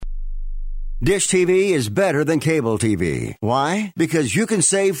Dish TV is better than cable TV. Why? Because you can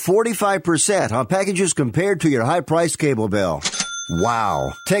save 45% on packages compared to your high-priced cable bill.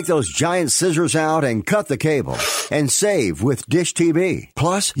 Wow. Take those giant scissors out and cut the cable and save with Dish TV.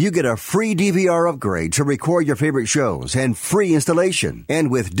 Plus, you get a free DVR upgrade to record your favorite shows and free installation. And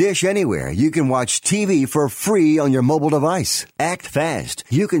with Dish Anywhere, you can watch TV for free on your mobile device. Act fast.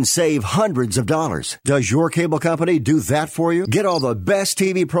 You can save hundreds of dollars. Does your cable company do that for you? Get all the best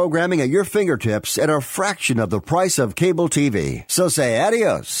TV programming at your fingertips at a fraction of the price of cable TV. So say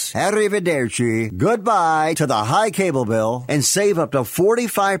adios, arrivederci, goodbye to the high cable bill and save up to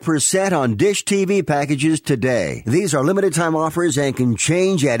 45% on Dish TV packages today. These are limited time offers and can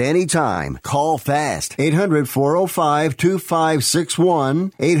change at any time. Call fast.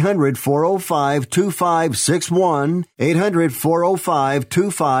 800-405-2561. 800-405-2561.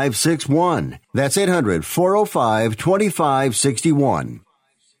 800-405-2561. That's 800-405-2561.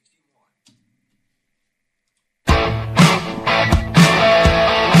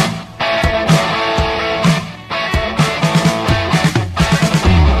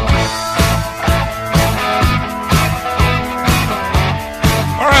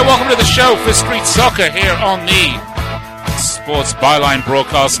 Welcome to the show, Fifth Street Soccer, here on the Sports Byline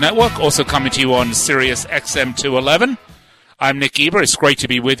Broadcast Network, also coming to you on Sirius XM 211. I'm Nick Geber. It's great to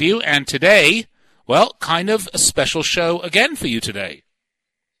be with you, and today, well, kind of a special show again for you today.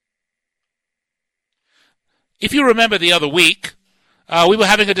 If you remember the other week, we were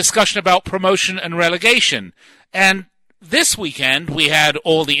having a discussion about promotion and relegation, and this weekend we had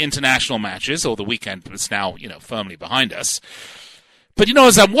all the international matches, or the weekend that's now, firmly behind us. But,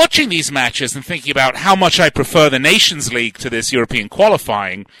 as I'm watching these matches and thinking about how much I prefer the Nations League to this European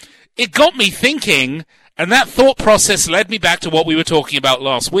qualifying, it got me thinking, and that thought process led me back to what we were talking about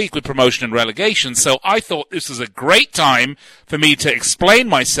last week with promotion and relegation. So I thought this was a great time for me to explain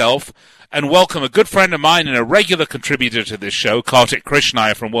myself and welcome a good friend of mine and a regular contributor to this show, Kartik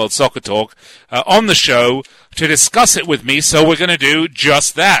Krishnaiyer from World Soccer Talk, on the show to discuss it with me. So we're going to do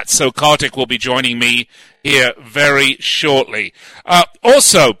just that. So Kartik will be joining me here very shortly.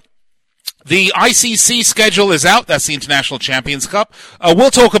 Also, the ICC schedule is out. That's the International Champions Cup.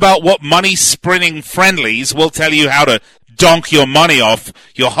 We'll talk about what money-sprinting friendlies. We'll tell you how to donk your money off,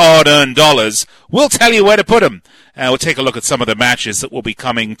 your hard-earned dollars. We'll tell you where to put them. We'll take a look at some of the matches that will be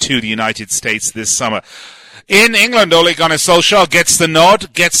coming to the United States this summer. In England, Ole Gunnar Solskjaer gets the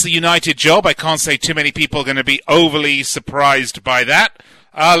nod, gets the United job. I can't say too many people are going to be overly surprised by that.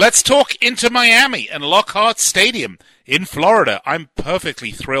 Let's talk Inter Miami and Lockhart Stadium in Florida. I'm perfectly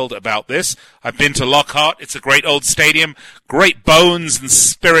thrilled about this. I've been to Lockhart. It's a great old stadium, great bones and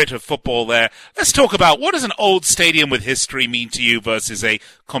spirit of football there. Let's talk about what does an old stadium with history mean to you versus a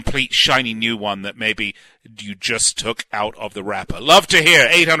complete shiny new one that maybe you just took out of the wrapper. Love to hear.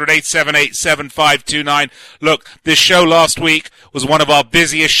 800-878-7529. Look, this show last week was one of our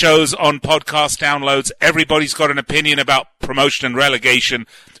busiest shows on podcast downloads. Everybody's got an opinion about promotion and relegation.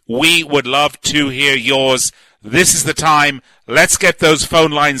 We would love to hear yours. This is the time. Let's get those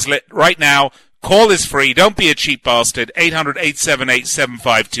phone lines lit right now. Call is free. Don't be a cheap bastard.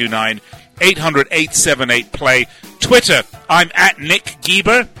 800-878-7529. 800-878-PLAY. Twitter, I'm at Nick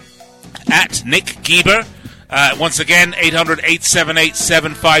Geber. At Nick Geber. Once again,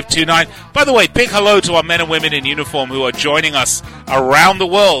 800-878-7529. By the way, big hello to our men and women in uniform who are joining us around the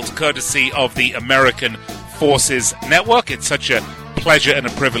world, courtesy of the American Forces Network. It's such a pleasure and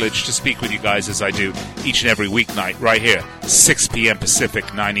a privilege to speak with you guys as I do each and every weeknight right here, 6 p.m.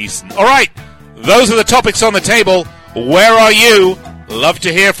 Pacific, 9 Eastern. All right, those are the topics on the table. Where are you? Love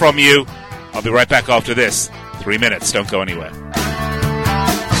to hear from you. I'll be right back after this. 3 minutes. Don't go anywhere.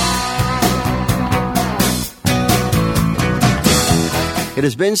 It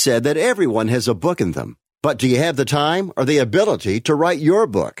has been said that everyone has a book in them. But do you have the time or the ability to write your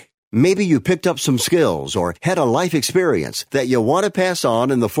book? Maybe you picked up some skills or had a life experience that you want to pass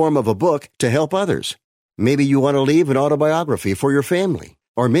on in the form of a book to help others. Maybe you want to leave an autobiography for your family.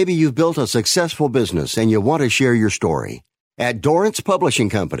 Or maybe you've built a successful business and you want to share your story. At Dorrance Publishing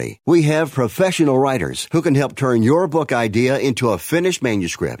Company, we have professional writers who can help turn your book idea into a finished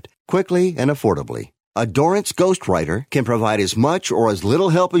manuscript quickly and affordably. A Dorrance ghostwriter can provide as much or as little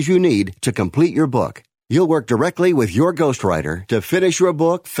help as you need to complete your book. You'll work directly with your ghostwriter to finish your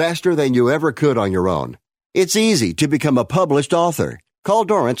book faster than you ever could on your own. It's easy to become a published author. Call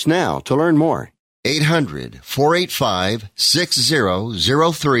Dorrance now to learn more.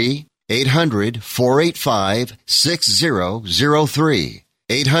 800-485-6003. 800-485-6003.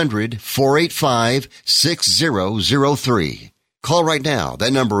 800-485-6003. Call right now.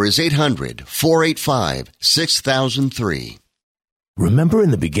 That number is 800-485-6003. Remember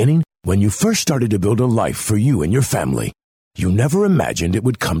in the beginning, When you first started to build a life for you and your family, you never imagined it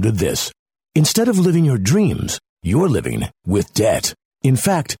would come to this. Instead of living your dreams, you're living with debt. In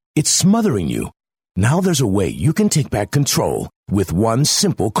fact, it's smothering you. Now there's a way you can take back control with one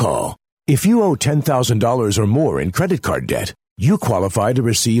simple call. If you owe $10,000 or more in credit card debt, you qualify to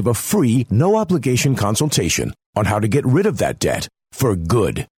receive a free, no-obligation consultation on how to get rid of that debt for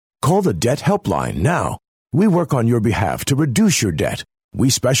good. Call the Debt Helpline now. We work on your behalf to reduce your debt. We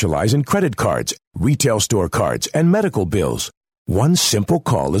specialize in credit cards, retail store cards, and medical bills. One simple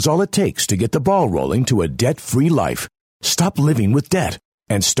call is all it takes to get the ball rolling to a debt-free life. Stop living with debt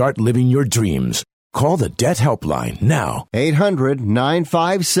and start living your dreams. Call the Debt Helpline now.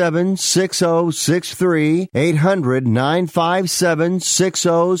 800-957-6063.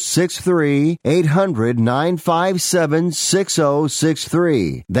 800-957-6063.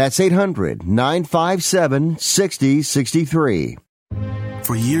 800-957-6063. That's 800-957-6063.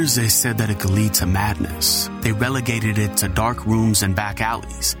 For years, they said that it could lead to madness. They relegated it to dark rooms and back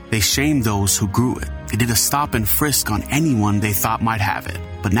alleys. They shamed those who grew it. They did a stop and frisk on anyone they thought might have it.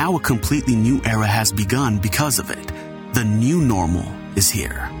 But now a completely new era has begun because of it. The new normal is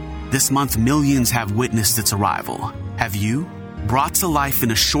here. This month, millions have witnessed its arrival. Have you? Brought to life in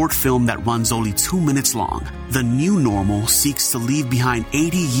a short film that runs only 2 minutes long, the new normal seeks to leave behind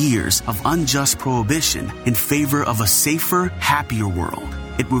 80 years of unjust prohibition in favor of a safer, happier world.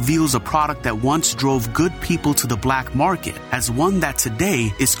 It reveals a product that once drove good people to the black market as one that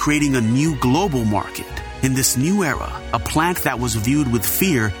today is creating a new global market. In this new era, a plant that was viewed with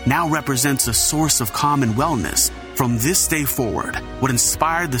fear now represents a source of calm and wellness. From this day forward, what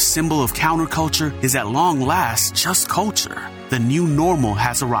inspired the symbol of counterculture is at long last just culture. The new normal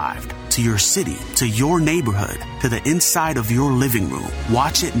has arrived. To your city, to your neighborhood, to the inside of your living room.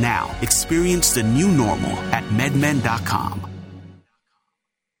 Watch it now. Experience the new normal at medmen.com.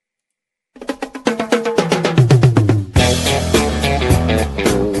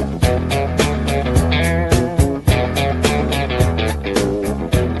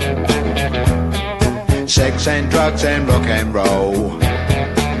 Sex and drugs and rock and roll. All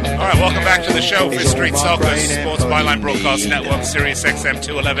right, welcome back to the show. Fifth Street Soccer, Sports Byline Broadcast Network, Sirius XM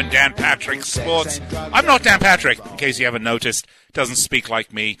 211, Dan Patrick Sports. I'm not Dan Patrick, in case you haven't noticed. Doesn't speak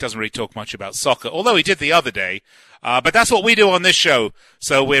like me, doesn't really talk much about soccer, although he did the other day. But that's what we do on this show,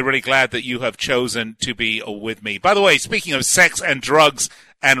 so we're really glad that you have chosen to be with me. By the way, speaking of sex and drugs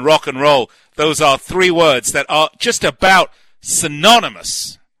and rock and roll, those are three words that are just about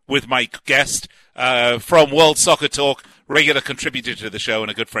synonymous with my guest from World Soccer Talk, regular contributor to the show and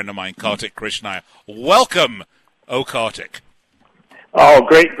a good friend of mine, Kartik Krishnaiyer. Welcome, Kartik. Oh,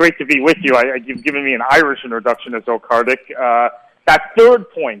 great to be with you. You've given me an Irish introduction as Kartik. That third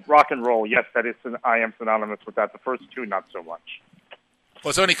point, rock and roll, yes, I am synonymous with that. The first two, not so much. Well,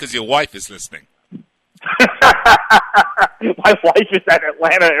 it's only because your wife is listening. My wife is at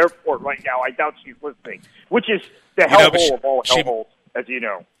Atlanta Airport right now. I doubt she's listening, which is the hellhole of all hellholes, as you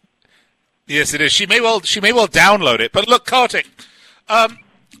know. Yes, it is. She may well download it. But look, Kartik, I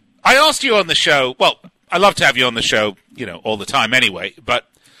asked you on the show. Well, I love to have you on the show, all the time anyway. But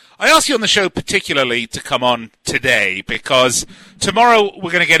I asked you on the show particularly to come on today because tomorrow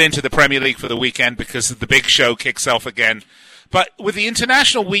we're going to get into the Premier League for the weekend because the big show kicks off again. But with the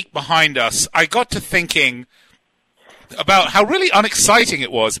International Week behind us, I got to thinking about how really unexciting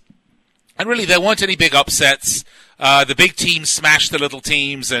it was. And really, there weren't any big upsets. The big teams smashed the little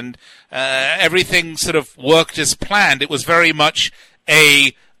teams, and everything sort of worked as planned. It was very much well,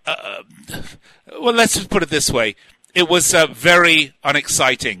 let's just put it this way. It was very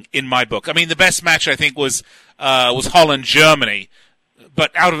unexciting in my book. I mean, the best match, I think, was Holland-Germany. But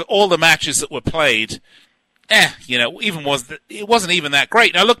out of all the matches that were played, it wasn't even that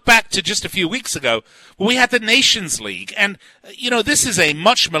great. Now, look back to just a few weeks ago when we had the Nations League. And, this is a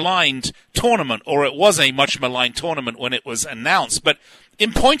much maligned tournament, or it was a much maligned tournament when it was announced. But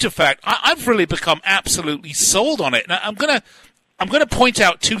in point of fact, I've really become absolutely sold on it. Now, I'm going to point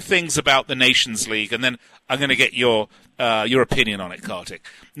out two things about the Nations League, and then I'm going to get your opinion on it, Kartik.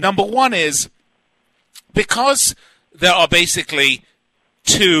 Number one is, because there are basically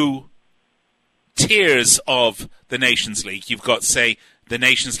two tiers of the Nations League. You've got, say, the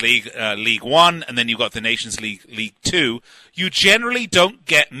Nations League League 1, and then you've got the Nations League League 2. You generally don't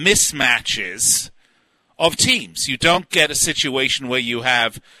get mismatches of teams. You don't get a situation where you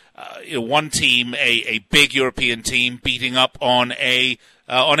have one team, a big European team, beating up on a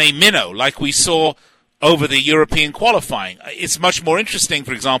minnow, like we saw over the European qualifying. It's much more interesting,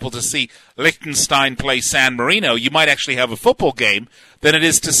 for example, to see Liechtenstein play San Marino. You might actually have a football game than it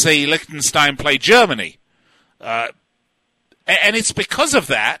is to see Liechtenstein play Germany. And it's because of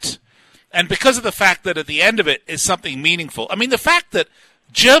that And because of the fact that at the end of it is something meaningful. I mean, the fact that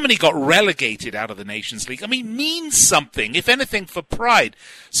Germany got relegated out of the Nations League, I mean, means something, if anything, for pride.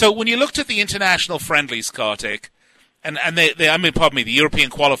 So when you looked at the international friendlies, Kartik, and the European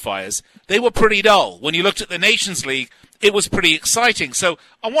qualifiers, they were pretty dull. When you looked at the Nations League, it was pretty exciting. So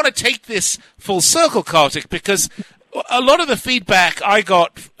I want to take this full circle, Kartik, because a lot of the feedback I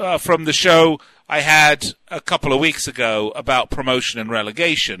got from the show I had a couple of weeks ago about promotion and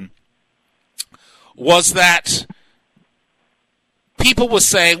relegation was that people were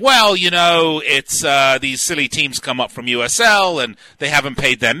saying, well, you know, it's these silly teams come up from USL and they haven't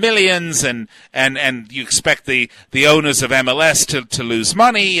paid their millions and you expect the owners of MLS to lose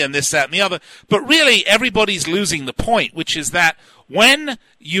money and this, that, and the other. But really, everybody's losing the point, which is that when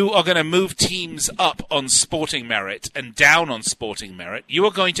you are going to move teams up on sporting merit and down on sporting merit, you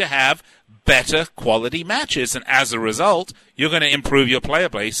are going to have better quality matches, and as a result, you're going to improve your player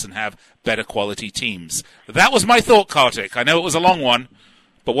base and have better quality teams. That was my thought, Kartik. I know it was a long one,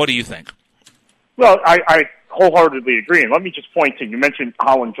 but what do you think? Well, I wholeheartedly agree, and let me just point to, you mentioned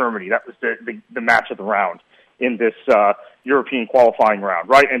Holland-Germany. That was the match of the round in this European qualifying round,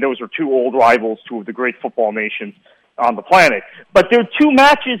 right? And those are two old rivals, two of the great football nations on the planet. But there are two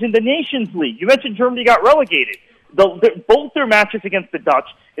matches in the Nations League. You mentioned Germany got relegated. Both their matches against the Dutch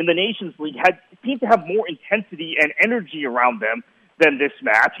in the Nations League seemed to have more intensity and energy around them than this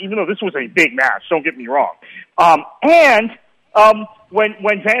match, even though this was a big match, don't get me wrong. When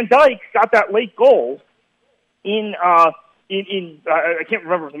Van Dijk got that late goal I can't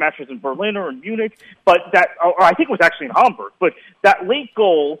remember if the match was in Berlin or in Munich, but or I think it was actually in Hamburg, but that late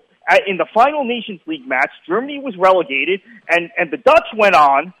goal in the final Nations League match, Germany was relegated, and the Dutch went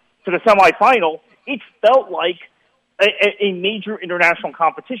on to the semifinal. It felt like a major international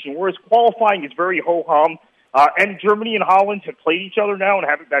competition, whereas qualifying is very ho-hum. And Germany and Holland have played each other now and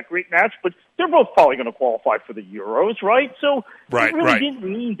have that great match, but they're both probably going to qualify for the Euros, right? So it really didn't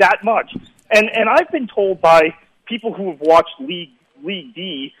mean that much. And I've been told by people who have watched League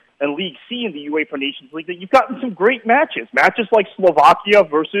D and League C in the UEFA Nations League that you've gotten some great matches. Matches like Slovakia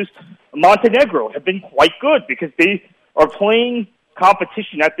versus Montenegro have been quite good because they are playing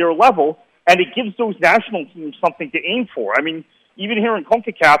competition at their level, and it gives those national teams something to aim for. I mean, even here in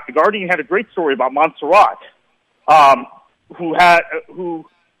CONCACAF, The Guardian had a great story about Montserrat, who had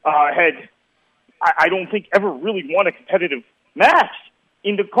I don't think ever really won a competitive match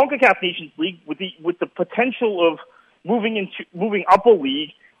in the CONCACAF Nations League with the potential of moving up a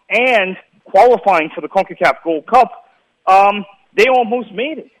league and qualifying for the CONCACAF Gold Cup. They almost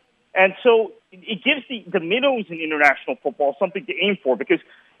made it, and so it gives the minnows in international football something to aim for, because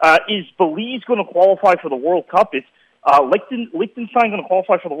is Belize going to qualify for the World Cup? Is Liechtenstein going to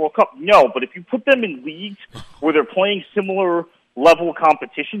qualify for the World Cup? No, but if you put them in leagues where they're playing similar level of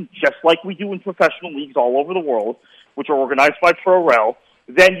competition, just like we do in professional leagues all over the world, which are organized by ProRel,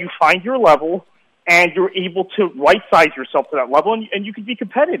 then you find your level and you're able to right-size yourself to that level, and you can be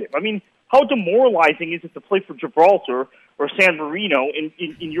competitive. I mean, how demoralizing is it to play for Gibraltar or San Marino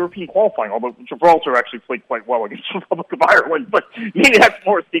in European qualifying, although Gibraltar actually played quite well against the Republic of Ireland, but maybe that's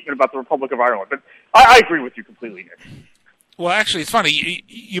more a statement about the Republic of Ireland. But I agree with you completely, Nick. Well, actually, it's funny.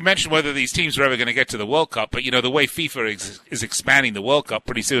 You mentioned whether these teams are ever going to get to the World Cup, but, you know, the way FIFA is expanding the World Cup,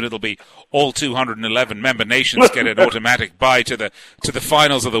 pretty soon it'll be all 211 member nations get an automatic bye to the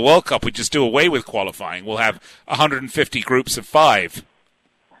finals of the World Cup. We just do away with qualifying. We'll have 150 groups of 5.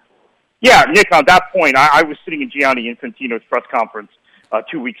 Yeah, Nick, on that point, I was sitting in Gianni Infantino's press conference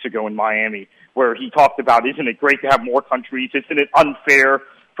 2 weeks ago in Miami, where he talked about, isn't it great to have more countries? Isn't it unfair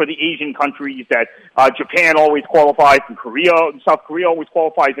for the Asian countries that Japan always qualifies, and South Korea always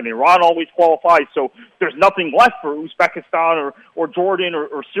qualifies, and Iran always qualifies, so there's nothing left for Uzbekistan or Jordan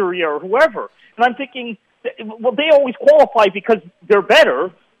or Syria or whoever. And I'm thinking, well, they always qualify because they're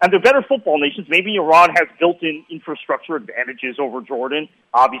better, and they're better football nations. Maybe Iran has built-in infrastructure advantages over Jordan.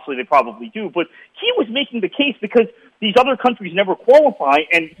 Obviously, they probably do. But he was making the case because these other countries never qualify,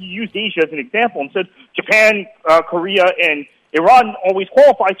 and he used Asia as an example and said Japan, Korea, and Iran always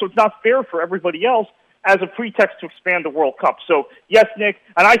qualify, so it's not fair for everybody else, as a pretext to expand the World Cup. So, yes, Nick,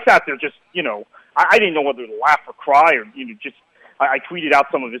 and I sat there just, I didn't know whether to laugh or cry or, I tweeted out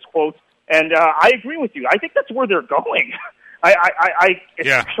some of his quotes, and I agree with you. I think that's where they're going.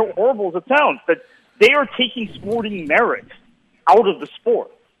 It's so horrible as it sounds, but they are taking sporting merit out of the sport,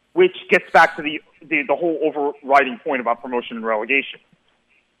 which gets back to the whole overriding point about promotion and relegation.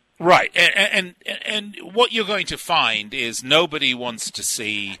 Right, and what you're going to find is nobody wants to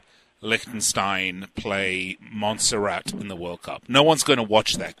see Liechtenstein play Montserrat in the World Cup. No one's going to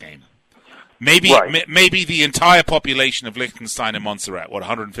watch that game. Maybe Right. maybe the entire population of Liechtenstein and Montserrat,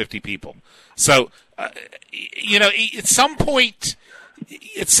 150 people. So, at some point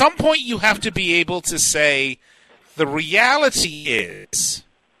you have to be able to say, the reality is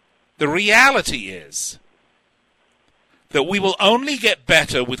that we will only get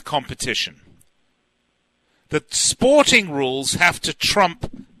better with competition. That sporting rules have to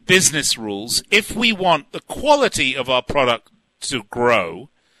trump business rules if we want the quality of our product to grow.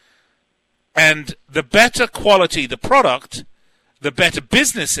 And the better quality the product, the better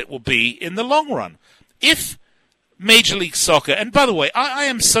business it will be in the long run. If Major League Soccer, and by the way, I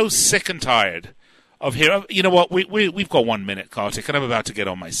am so sick and tired of hearing, you know what, we've got 1 minute, Kartik, and I'm about to get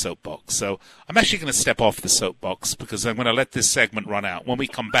on my soapbox. So I'm actually going to step off the soapbox because I'm going to let this segment run out. When we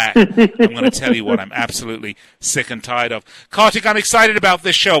come back, I'm going to tell you what I'm absolutely sick and tired of. Kartik, I'm excited about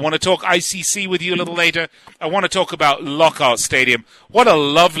this show. I want to talk ICC with you a little later. I want to talk about Lockhart Stadium. What a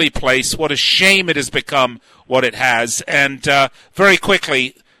lovely place. What a shame it has become what it has. And very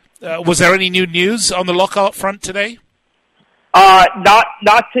quickly, was there any new news on the Lockhart front today? Not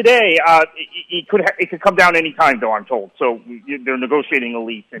today. It could come down any time, though, I'm told. So they're negotiating a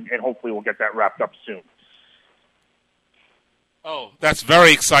lease, and hopefully we'll get that wrapped up soon. Oh, that's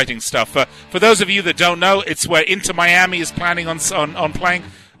very exciting stuff. For those of you that don't know, it's where Inter Miami is planning on playing.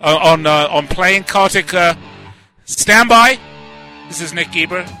 Kartik, stand by. This is Nick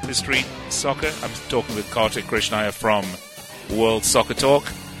Geber, History Soccer. I'm talking with Kartik Krishnaiyer from World Soccer Talk.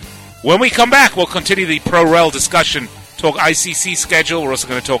 When we come back, we'll continue the Pro-Rel discussion. Talk ICC schedule. We're also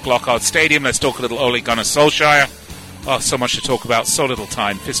going to talk Lockhart Stadium. Let's talk a little Ole Gunnar Solskjaer. Oh, so much to talk about. So little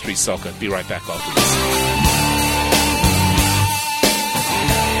time. History Soccer. Be right back after this.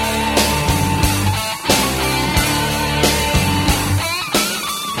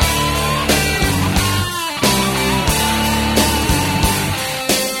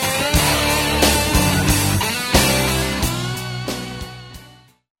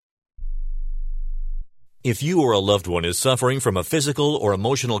 If you or a loved one is suffering from a physical or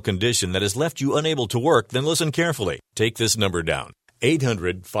emotional condition that has left you unable to work, then listen carefully. Take this number down.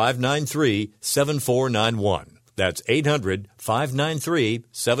 800-593-7491. That's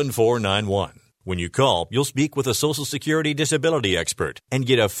 800-593-7491. When you call, you'll speak with a Social Security disability expert and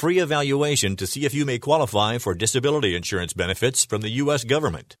get a free evaluation to see if you may qualify for disability insurance benefits from the U.S.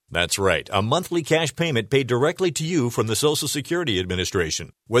 government. That's right, a monthly cash payment paid directly to you from the Social Security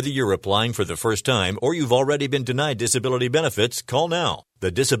Administration. Whether you're applying for the first time or you've already been denied disability benefits, call now. The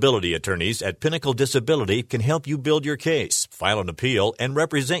disability attorneys at Pinnacle Disability can help you build your case, file an appeal, and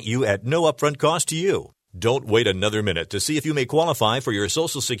represent you at no upfront cost to you. Don't wait another minute to see if you may qualify for your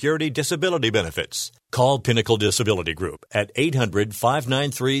Social Security disability benefits. Call Pinnacle Disability Group at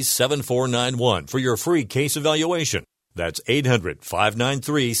 800-593-7491 for your free case evaluation. That's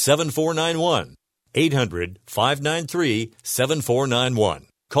 800-593-7491. 800-593-7491.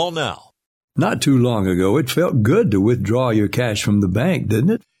 Call now. Not too long ago, it felt good to withdraw your cash from the bank, didn't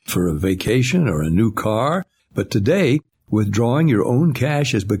it? For a vacation or a new car. But today, withdrawing your own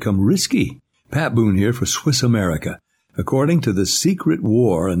cash has become risky. Pat Boone here for Swiss America. According to The Secret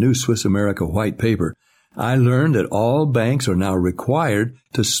War, a new Swiss America white paper, I learned that all banks are now required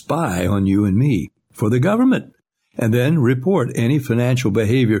to spy on you and me for the government, and then report any financial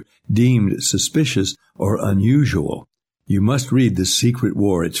behavior deemed suspicious or unusual. You must read The Secret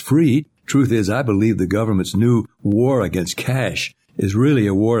War. It's free. Truth is, I believe the government's new war against cash is really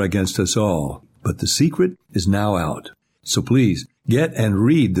a war against us all. But the secret is now out. So please, get and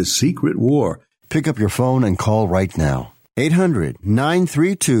read The Secret War. Pick up your phone and call right now.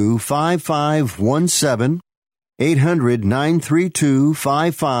 800-932-5517.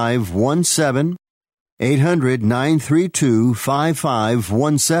 800-932-5517.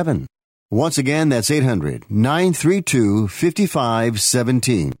 800-932-5517. Once again, that's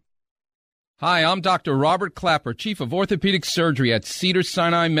 800-932-5517. Hi, I'm Dr. Robert Clapper, Chief of Orthopedic Surgery at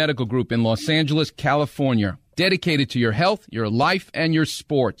Cedars-Sinai Medical Group in Los Angeles, California. Dedicated to your health, your life, and your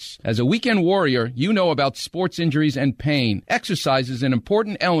sports. As a weekend warrior, you know about sports injuries and pain. Exercise is an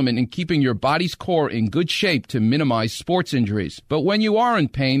important element in keeping your body's core in good shape to minimize sports injuries. But when you are in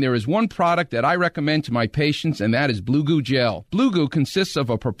pain, there is one product that I recommend to my patients, and that is Blue Goo Gel. Blue Goo consists of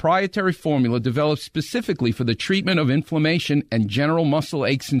a proprietary formula developed specifically for the treatment of inflammation and general muscle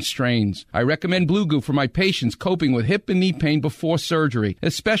aches and strains. I recommend Blue Goo for my patients coping with hip and knee pain before surgery,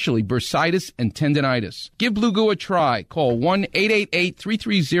 especially bursitis and tendinitis. Give Blue Goo a try. Call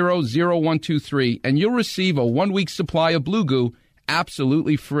 1-888-330-0123 and you'll receive a 1-week supply of Blue Goo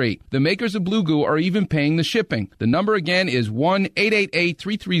absolutely free. The makers of Blue Goo are even paying the shipping. The number again is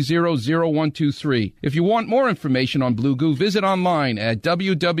 1-888-330-0123. If you want more information on Blue Goo, visit online at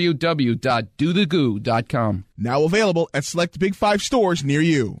www.dothegoo.com. Now available at select Big 5 stores near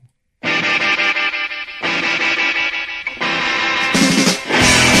you.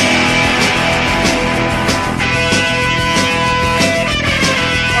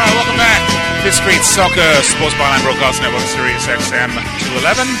 Fifth Street Soccer, Sports Byline Broadcast Network, Sirius XM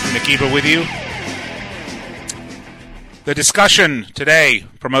 211. Nick Eber with you. The discussion today,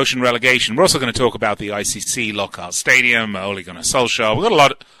 promotion relegation. We're also going to talk about the ICC Lockhart Stadium, Ole Gunnar Solskjaer. We've got a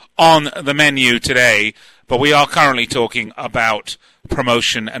lot on the menu today, but we are currently talking about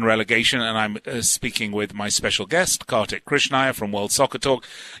promotion and relegation, and I'm speaking with my special guest, Kartik Krishnaiyer from World Soccer Talk.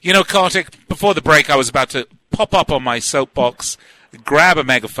 You know, Kartik, before the break, I was about to pop up on my soapbox, grab a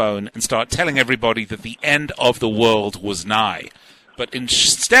megaphone and start telling everybody that the end of the world was nigh. But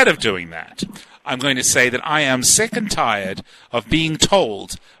instead of doing that, I'm going to say that I am sick and tired of being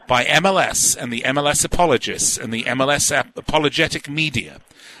told by MLS and the MLS apologists and the MLS apologetic media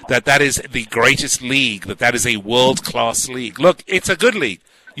that that is the greatest league, that that is a world-class league. Look, it's a good league.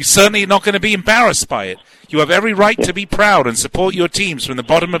 You're certainly not going to be embarrassed by it. You have every right to be proud and support your teams from the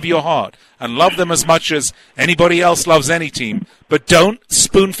bottom of your heart and love them as much as anybody else loves any team. But don't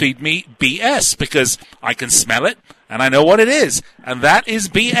spoon-feed me BS, because I can smell it and I know what it is. And that is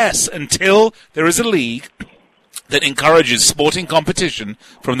BS until there is a league that encourages sporting competition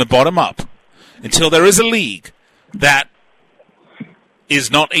from the bottom up. Until there is a league that is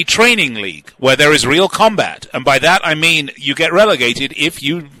not a training league where there is real combat. And by that I mean you get relegated if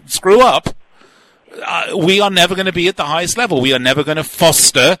you screw up. We are never going to be at the highest level. We are never going to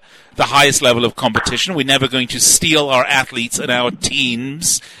foster the highest level of competition. We're never going to steel our athletes and our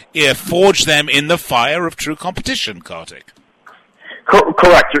teams, forge them in the fire of true competition, Kartik.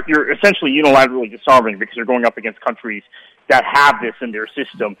 Correct. You're essentially unilaterally disarming because you're going up against countries that have this in their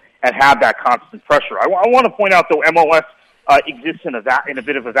system and have that constant pressure. I want to point out, though, MLS exists in a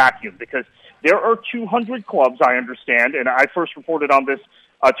bit of a vacuum, because there are 200 clubs, I understand, and I first reported on this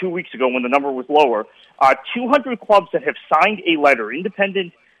 2 weeks ago when the number was lower, 200 clubs that have signed a letter,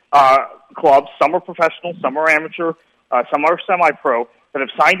 independent clubs, some are professional, some are amateur, some are semi-pro, that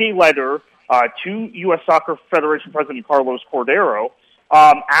have signed a letter to U.S. Soccer Federation President Carlos Cordero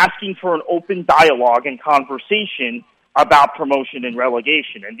asking for an open dialogue and conversation about promotion and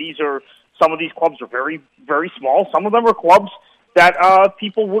relegation. And some of these clubs are very, very small. Some of them are clubs that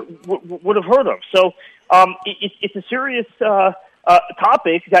people would have heard of. So it's a serious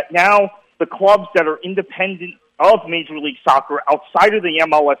topic that now the clubs that are independent of Major League Soccer outside of the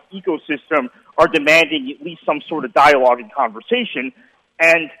MLS ecosystem are demanding at least some sort of dialogue and conversation.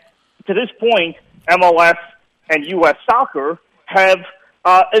 And to this point, MLS and U.S. Soccer have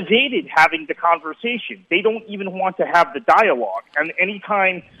evaded having the conversation. They don't even want to have the dialogue. And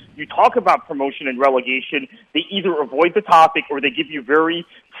anytime you talk about promotion and relegation, they either avoid the topic or they give you very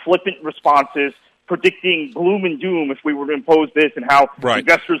flippant responses predicting gloom and doom if we were to impose this, and how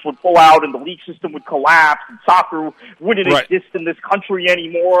investors would pull out and the league system would collapse and soccer wouldn't exist in this country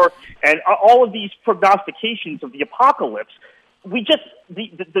anymore, and all of these prognostications of the apocalypse.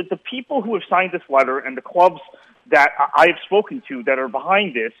 The people who have signed this letter and the clubs that I've spoken to that are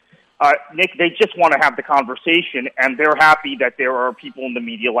behind this, Nick, they just want to have the conversation, and they're happy that there are people in the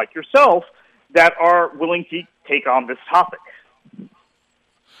media like yourself that are willing to take on this topic.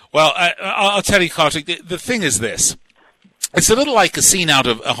 Well, I'll tell you, Kartik, the thing is this. It's a little like a scene out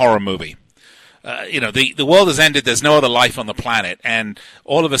of a horror movie. The world has ended, there's no other life on the planet, and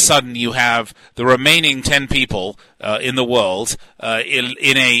all of a sudden you have the remaining 10 people in the world in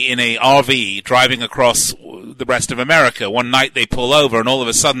a RV driving across the rest of America. One night they pull over, and all of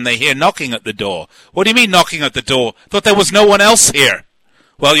a sudden they hear knocking at the door. What do you mean knocking at the door? Thought there was no one else here.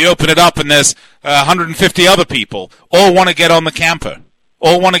 Well, you open it up, and there's 150 other people. All want to get on the camper.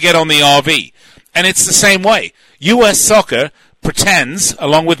 All want to get on the RV. And it's the same way. U.S. Soccer pretends,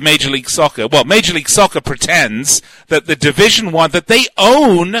 along with Major League Soccer, Major League Soccer pretends that the Division I, that they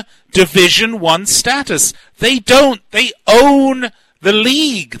own Division I status. They don't. They own the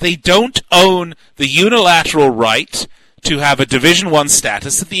league. They don't own the unilateral right to have a Division I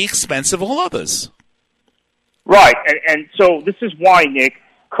status at the expense of all others. Right. And so this is why, Nick,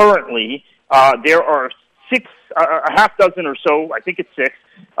 currently there are a half dozen or so, I think it's 6,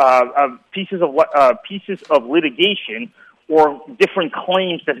 pieces of litigation or different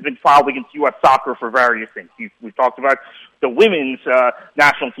claims that have been filed against U.S. Soccer for various things. We've talked about the women's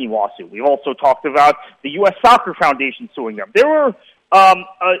national team lawsuit. We've also talked about the U.S. Soccer Foundation suing them. There are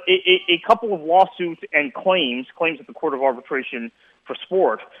A couple of lawsuits and claims at the Court of Arbitration for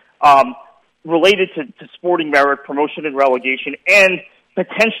Sport, related to sporting merit, promotion and relegation, and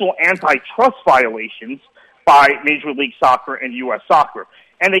potential antitrust violations by Major League Soccer and U.S. Soccer.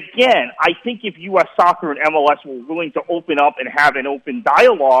 And again, I think if U.S. Soccer and MLS were willing to open up and have an open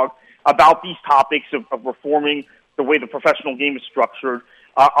dialogue about these topics of reforming the way the professional game is structured,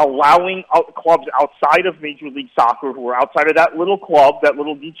 allowing clubs outside of Major League Soccer, who are outside of that little club, that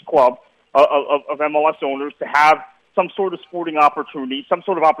little niche club of MLS owners, to have some sort of sporting opportunity, some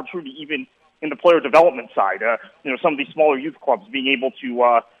sort of opportunity even in the player development side. Some of these smaller youth clubs being able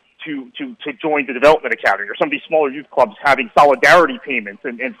to join the development academy, or some of these smaller youth clubs having solidarity payments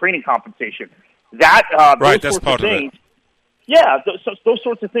and training compensation. That right, that's part of it. Yeah, those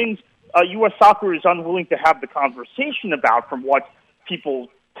sorts of things. U.S. Soccer is unwilling to have the conversation about, from what people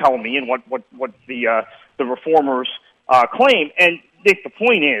tell me and what the reformers claim. And Nick, the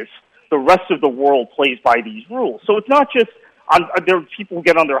point is, the rest of the world plays by these rules. So it's not just there are people who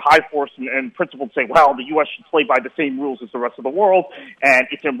get on their high horse and principle and say, well, the U.S. should play by the same rules as the rest of the world, and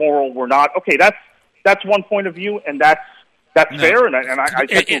it's immoral, we're not. Okay, that's one point of view, and that's fair, and I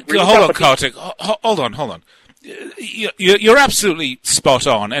agree hold on, Kartik. Hold on. You're absolutely spot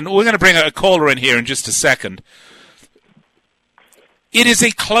on, and we're going to bring a caller in here in just a second. It is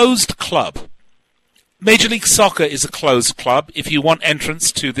a closed club. Major League Soccer is a closed club. If you want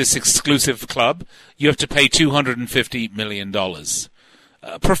entrance to this exclusive club, you have to pay $250 million.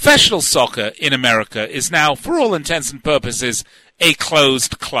 Professional soccer in America is now, for all intents and purposes, a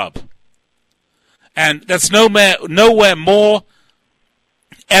closed club. And that's nowhere more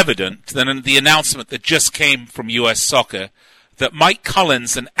evident than in the announcement that just came from U.S. Soccer that Mike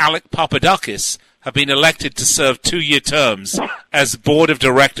Collins and Alec Papadakis have been elected to serve 2-year terms as board of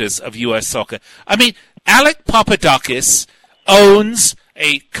directors of U.S. Soccer. I mean, Alec Papadakis owns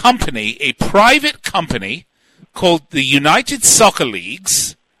a company, a private company called the United Soccer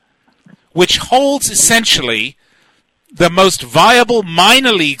Leagues, which holds essentially the most viable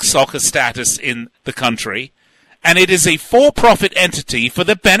minor league soccer status in the country, and it is a for-profit entity for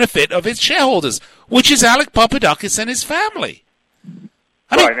the benefit of its shareholders, which is Alec Papadakis and his family.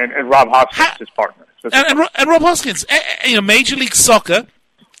 Right, and Rob Hoskins, his partner. And Rob Hoskins. Major League Soccer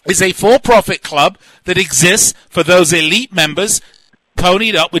is a for-profit club that exists for those elite members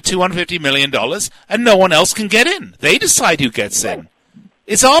ponied up with $250 million, and no one else can get in. They decide who gets in.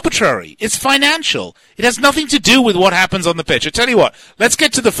 It's arbitrary. It's financial. It has nothing to do with what happens on the pitch. I tell you what, let's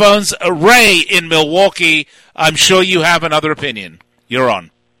get to the phones. Ray in Milwaukee, I'm sure you have another opinion. You're on.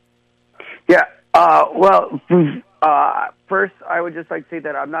 Yeah, first, I would just like to say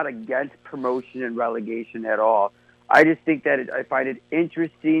that I'm not against promotion and relegation at all. I just think that I find it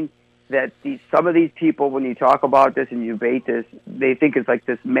interesting that some of these people, when you talk about this and you debate this, they think it's like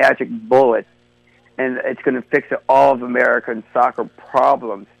this magic bullet, and it's going to fix all of American soccer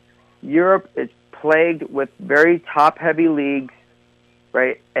problems. Europe is plagued with very top-heavy leagues,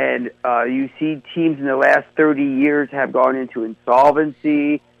 right? And you see teams in the last 30 years have gone into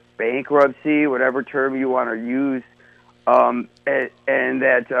insolvency, bankruptcy, whatever term you want to use, and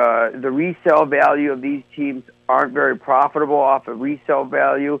that the resale value of these teams aren't very profitable off of resale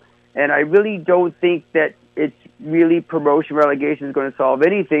value. And I really don't think that it's really promotion relegation is going to solve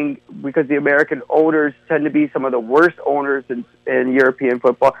anything, because the American owners tend to be some of the worst owners in European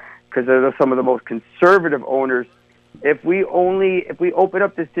football, because they're some of the most conservative owners. If we open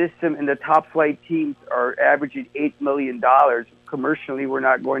up the system and the top flight teams are averaging $8 million commercially, we're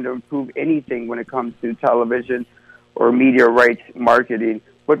not going to improve anything when it comes to television or media rights marketing.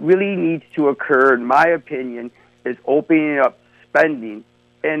 What really needs to occur, in my opinion, is opening up spending.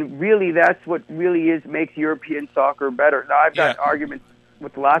 And really, that's what really makes European soccer better. Now, I've got arguments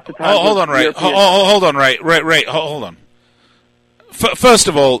with lots of times. Hold on, Ray. Hold on, Ray. Ray, hold on. First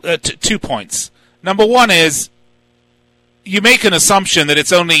of all, 2 points. Number one is, you make an assumption that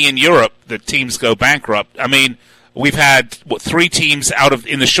it's only in Europe that teams go bankrupt. I mean, we've had 3 teams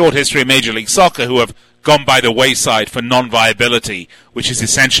in the short history of Major League Soccer who have gone by the wayside for non-viability, which is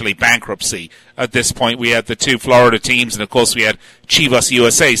essentially bankruptcy. At this point, we had the 2 Florida teams, and of course we had Chivas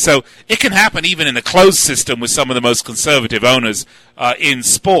USA. So it can happen even in a closed system with some of the most conservative owners in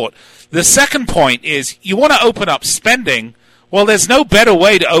sport. The second point is, you want to open up spending. Well, there's no better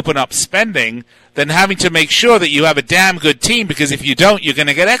way to open up spending than having to make sure that you have a damn good team, because if you don't, you're going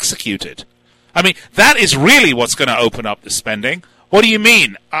to get executed. I mean, that is really what's going to open up the spending. What do you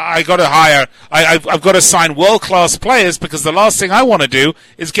mean? I've got to sign world-class players because the last thing I want to do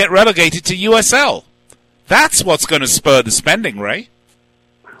is get relegated to USL. That's what's going to spur the spending, Ray.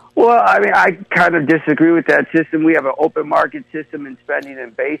 Well, I mean, I kind of disagree with that system. We have an open market system in spending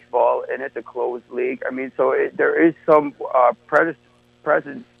in baseball, and it's a closed league. I mean, so there is some presence.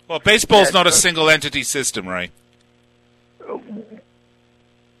 Well, baseball's not a single entity system, Ray.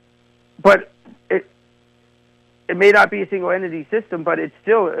 But it may not be a single entity system, but it's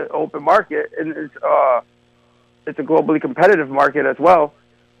still an open market, and it's a globally competitive market as well.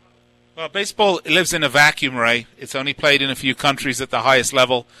 Well, baseball lives in a vacuum, Ray. It's only played in a few countries at the highest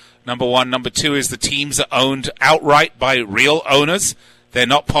level, number one. Number two is the teams are owned outright by real owners. They're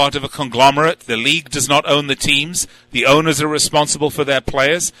not part of a conglomerate. The league does not own the teams. The owners are responsible for their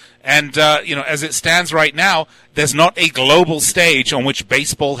players. And, as it stands right now, there's not a global stage on which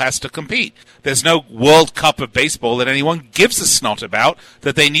baseball has to compete. There's no World Cup of baseball that anyone gives a snot about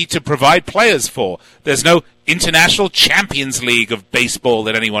that they need to provide players for. There's no International Champions League of baseball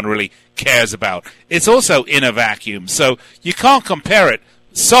that anyone really cares about. It's also in a vacuum. So you can't compare it.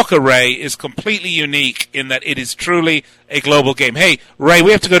 Soccer, Ray, is completely unique in that it is truly a global game. Hey, Ray,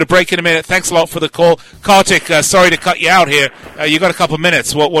 we have to go to break in a minute. Thanks a lot for the call. Kartik, sorry to cut you out here. You got a couple of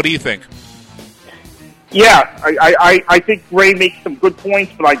minutes. What do you think? Yeah, I think Ray makes some good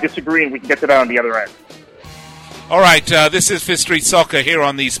points, but I disagree, and we can get to that on the other end. All right, this is Fifth Street Soccer here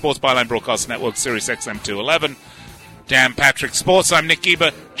on the Sports Byline Broadcast Network, Sirius XM 211. Dan Patrick Sports. I'm Nick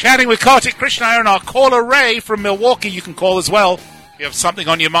Geber, chatting with Kartik Krishna and our caller Ray from Milwaukee. You can call as well. You have something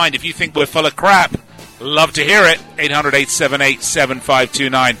on your mind. If you think we're full of crap, love to hear it.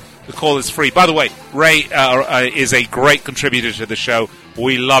 800-878-7529. The call is free. By the way, Ray is a great contributor to the show.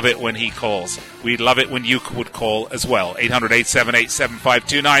 We love it when he calls. We love it when you would call as well.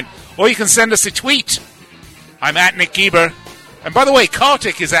 800-878-7529. Or you can send us a tweet. I'm at Nick Geber. And by the way,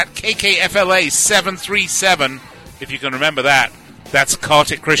 Kartik is at KKFLA737, if you can remember that. That's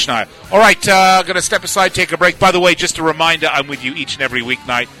Kartik Krishna. All right, going to step aside, take a break. By the way, just a reminder, I'm with you each and every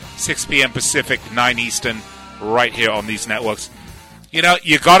weeknight, 6 p.m. Pacific, 9 Eastern, right here on these networks. You know,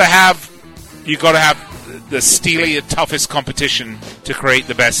 you got to have the steely and toughest competition to create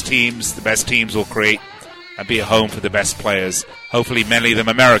the best teams. The best teams will create and be a home for the best players. Hopefully, many of them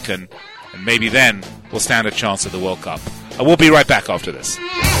American, and maybe then we'll stand a chance at the World Cup. We'll be right back after this.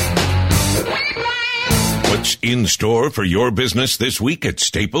 What's in store for your business this week at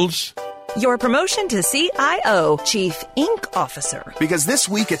Staples? Your promotion to CIO, Chief Ink Officer. Because this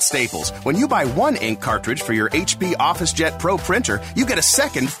week at Staples, when you buy one ink cartridge for your HP OfficeJet Pro printer, you get a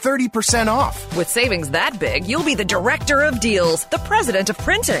second 30% off. With savings that big, you'll be the Director of Deals, the President of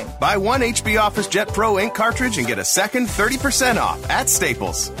Printing. Buy one HP OfficeJet Pro ink cartridge and get a second 30% off at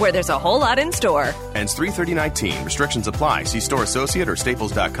Staples. Where there's a whole lot in store. Ends 3/30/19. Restrictions apply. See store associate or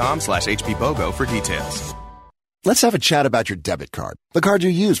staples.com/HPBOGO for details. Let's have a chat about your debit card. The card you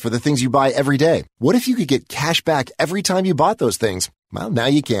use for the things you buy every day. What if you could get cash back every time you bought those things? Well, now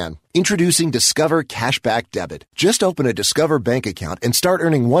you can. Introducing Discover Cashback Debit. Just open a Discover bank account and start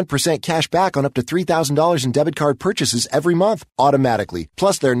earning 1% cash back on up to $3,000 in debit card purchases every month, automatically.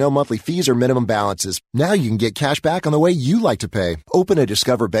 Plus, there are no monthly fees or minimum balances. Now you can get cash back on the way you like to pay. Open a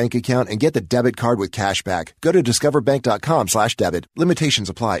Discover bank account and get the debit card with cash back. Go to discoverbank.com/debit. Limitations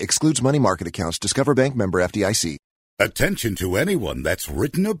apply. Excludes money market accounts. Discover Bank, member FDIC. Attention to anyone that's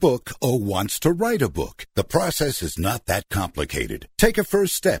written a book or wants to write a book. The process is not that complicated. Take a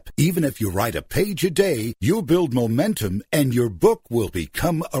first step. Even if you write a page a day, you'll build momentum and your book will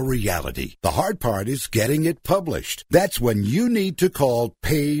become a reality. The hard part is getting it published. That's when you need to call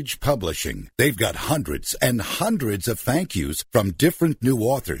Page Publishing. They've got hundreds and hundreds of thank yous from different new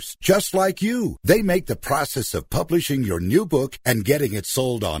authors, just like you. They make the process of publishing your new book and getting it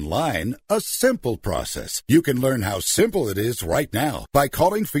sold online a simple process. You can learn how simple it is right now by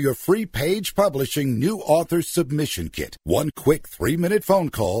calling for your free Page Publishing New Author Submission Kit. One quick 3-minute phone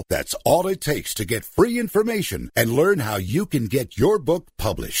call, that's all it takes to get free information and learn how you can get your book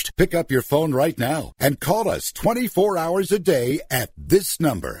published. Pick up your phone right now and call us 24 hours a day at this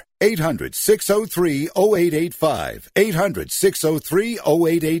number. 800-603-0885.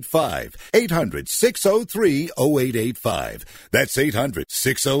 800-603-0885. 800-603-0885. That's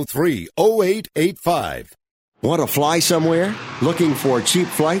 800-603-0885. Want to fly somewhere? Looking for cheap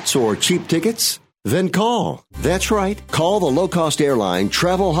flights or cheap tickets? Then call. That's right. Call the low-cost airline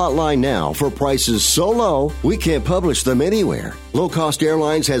travel hotline now for prices so low we can't publish them anywhere. Low-cost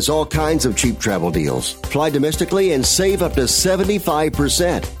airlines has all kinds of cheap travel deals. Fly domestically and save up to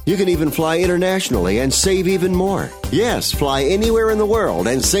 75%. You can even fly internationally and save even more. Yes, fly anywhere in the world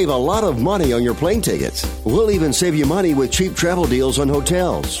and save a lot of money on your plane tickets. We'll even save you money with cheap travel deals on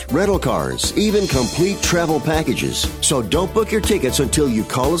hotels, rental cars, even complete travel packages. So don't book your tickets until you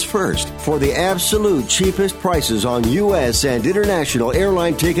call us first for the absolute cheapest prices on U.S. and international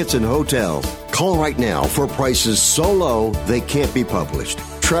airline tickets and hotels. Call right now for prices so low they can't be published.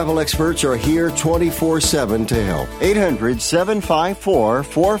 Travel experts are here 24/7 to help.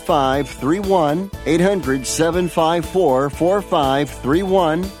 800-754-4531.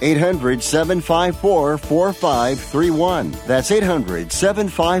 800-754-4531. 800-754-4531. That's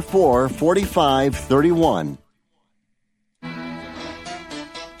 800-754-4531.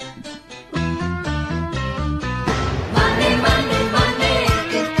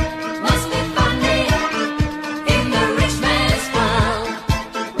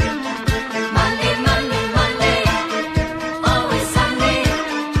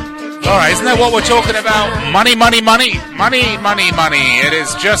 Isn't that what we're talking about? Money, money, money. Money, money, money. It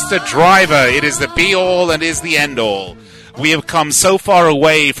is just a driver. It is the be-all and is the end-all. We have come so far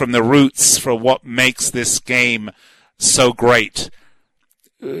away from the roots for what makes this game so great.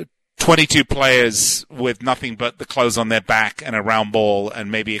 22 players with nothing but the clothes on their back and a round ball and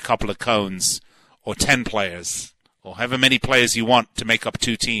maybe a couple of cones. Or 10 players. Or however many players you want to make up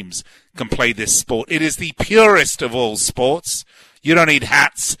two teams can play this sport. It is the purest of all sports. You don't need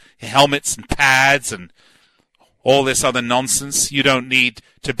hats, helmets, and pads, and all this other nonsense. You don't need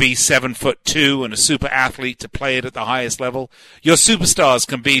to be 7'2" and a super athlete to play it at the highest level. Your superstars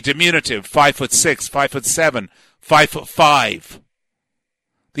can be diminutive, 5'6", 5'7", 5'5".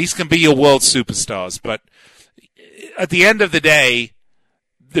 These can be your world superstars, but at the end of the day,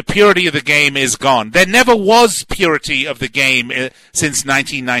 the purity of the game is gone. There never was purity of the game since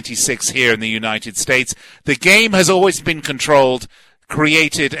 1996 here in the United States. The game has always been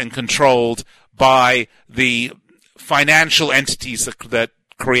created and controlled by the financial entities that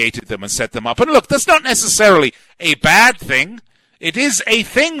created them and set them up. And look, that's not necessarily a bad thing. It is a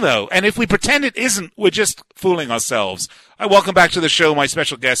thing, though. And if we pretend it isn't, we're just fooling ourselves. Welcome back to the show, my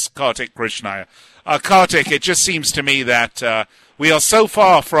special guest, Kartik Krishnaiyer. Kartik, it just seems to me that we are so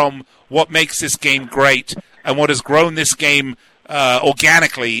far from what makes this game great and what has grown this game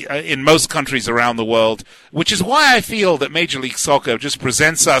organically in most countries around the world, which is why I feel that Major League Soccer just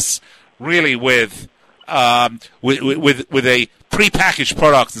presents us really with a prepackaged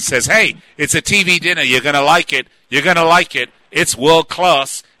product and says, hey, it's a TV dinner. You're going to like it. You're going to like it. It's world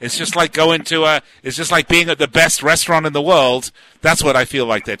class. It's just like it's just like being at the best restaurant in the world. That's what I feel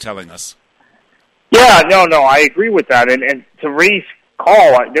like they're telling us. Yeah, no, I agree with that. And to Ray's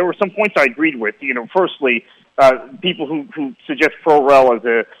call, there were some points I agreed with. Firstly, people who suggest ProRel as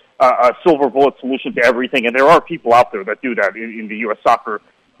a silver bullet solution to everything, and there are people out there that do that in the U.S. soccer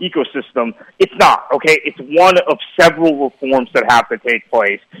ecosystem. It's not, okay? It's one of several reforms that have to take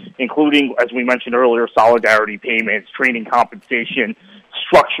place, including, as we mentioned earlier, solidarity payments, training compensation,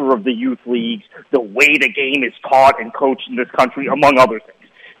 structure of the youth leagues, the way the game is taught and coached in this country, among other things.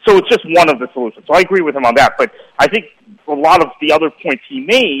 So it's just one of the solutions. So I agree with him on that. But I think a lot of the other points he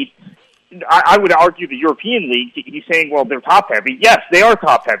made, I would argue the European leagues, he's saying, well, they're top-heavy. Yes, they are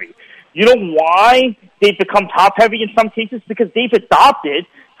top-heavy. You know why they've become top-heavy in some cases? Because they've adopted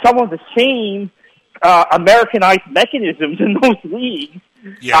some of the same Americanized mechanisms in those leagues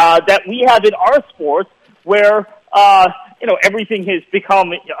that we have in our sports, where everything has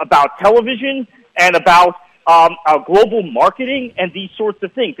become about television and about global marketing and these sorts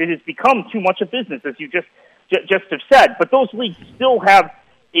of things. It has become too much a business, as you just have said. But those leagues still have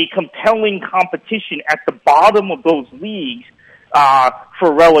a compelling competition at the bottom of those leagues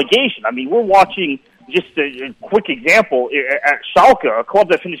for relegation. I mean, we're watching, just a quick example, at Schalke, a club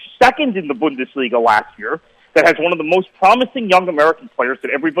that finished second in the Bundesliga last year, that has one of the most promising young American players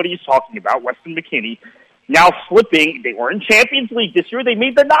that everybody is talking about, Weston McKennie, now slipping. They were in Champions League this year. They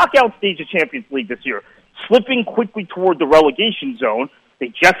made the knockout stage of Champions League this year, slipping quickly toward the relegation zone.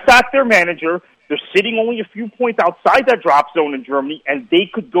 They just sacked their manager. They're sitting only a few points outside that drop zone in Germany, and they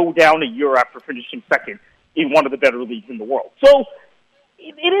could go down a year after finishing second in one of the better leagues in the world. So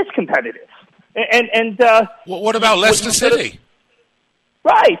it is competitive. And what about Leicester City?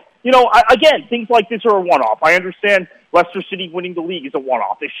 Right. Again, things like this are a one-off. I understand Leicester City winning the league is a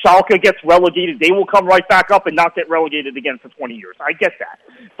one-off. If Schalke gets relegated, they will come right back up and not get relegated again for 20 years. I get that.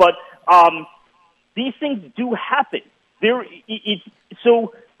 But these things do happen.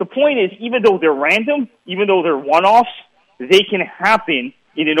 So the point is, even though they're random, even though they're one-offs, they can happen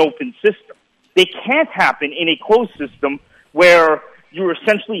in an open system. They can't happen in a closed system where you're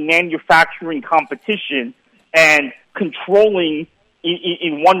essentially manufacturing competition and controlling,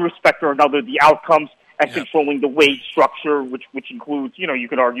 in one respect or another, the outcomes and controlling the wage structure, which includes, you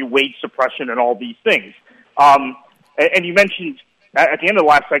could argue, wage suppression and all these things. And you mentioned at the end of the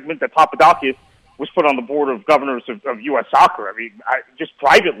last segment that Papadakis was put on the board of governors of U.S. Soccer. I mean, just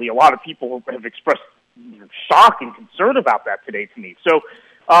privately, a lot of people have expressed shock and concern about that today to me. So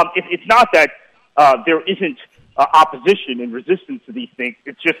it's not that there isn't opposition and resistance to these things.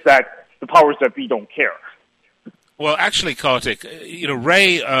 It's just that the powers that be don't care. Well, actually, Kartik,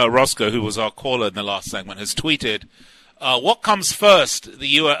 Ray Roscoe, who was our caller in the last segment, has tweeted, what comes first,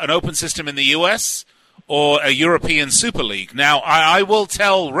 an open system in the U.S. or a European Super League? Now, I will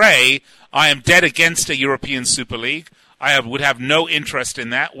tell Ray I am dead against a European Super League. Would have no interest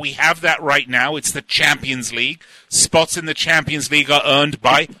in that. We have that right now. It's the Champions League. Spots in the Champions League are earned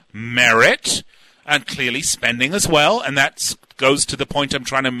by merit and clearly spending as well. And that goes to the point I'm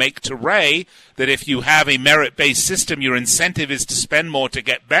trying to make to Ray, that if you have a merit-based system, your incentive is to spend more to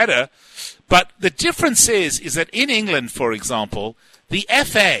get better. But the difference is that in England, for example, the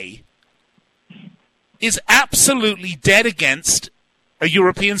FA is absolutely dead against a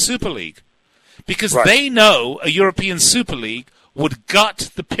European Super League. Because they know a European Super League would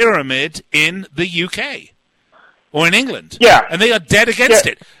gut the pyramid in the UK or in England. Yeah. And they are dead against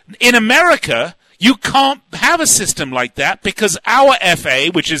it. In America, you can't have a system like that because our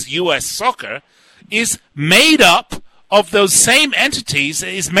FA, which is US Soccer, is made up of those same entities,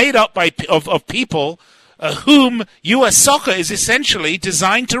 is made up of people whom US Soccer is essentially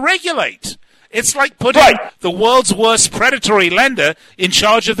designed to regulate. It's like putting the world's worst predatory lender in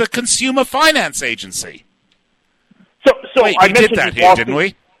charge of the Consumer Finance Agency. So wait, I we did that here, didn't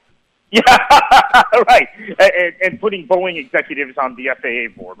we? Yeah, right. And putting Boeing executives on the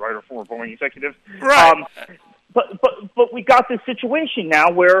FAA board, right, or former Boeing executives. Right. But we got this situation now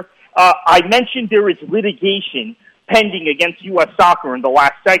where I mentioned there is litigation pending against U.S. Soccer in the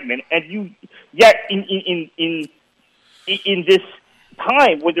last segment, and yet in this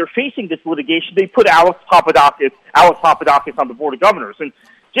time when they're facing this litigation, they put Alex Papadakis on the board of governors. And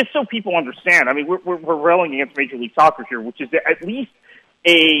just so people understand, I mean, we're railing against Major League Soccer here, which is at least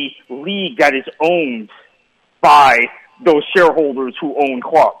a league that is owned by those shareholders who own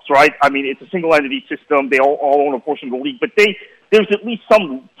clubs, right? I mean, it's a single entity system. They all own a portion of the league, but there's at least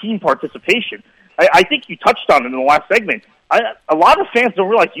some team participation. I think you touched on it in the last segment. A lot of fans don't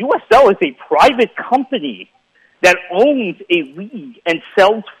realize USL is a private company that owns a league and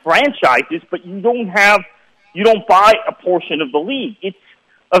sells franchises, but you don't buy a portion of the league. It's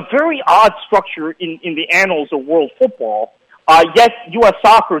a very odd structure in the annals of world football. Yet U.S.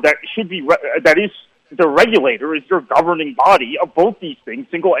 Soccer, that is the regulator, is their governing body of both these things,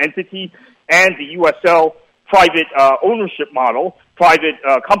 single entity and the USL private ownership model, private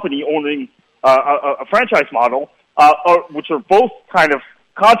company owning a franchise model, which are both kind of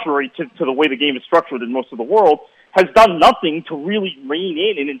contrary to the way the game is structured in most of the world, has done nothing to really rein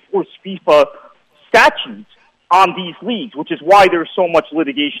in and enforce FIFA statutes on these leagues, which is why there's so much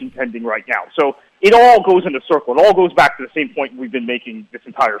litigation pending right now. So it all goes in a circle. It all goes back to the same point we've been making this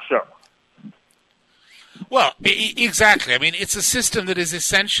entire show. Well, exactly. I mean, it's a system that is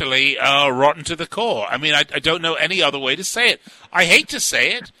essentially rotten to the core. I mean, I don't know any other way to say it. I hate to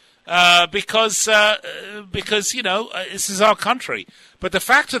say it because this is our country. But the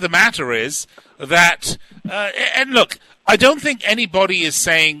fact of the matter is that, and look, I don't think anybody is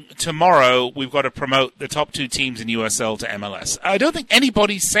saying tomorrow we've got to promote the top two teams in USL to MLS. I don't think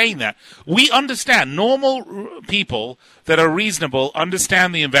anybody's saying that. We understand, normal people that are reasonable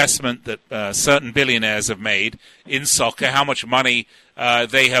understand the investment that certain billionaires have made in soccer, how much money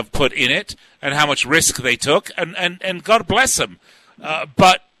they have put in it, and how much risk they took, and God bless them.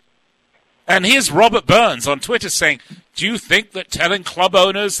 And here's Robert Burns on Twitter saying, do you think that telling club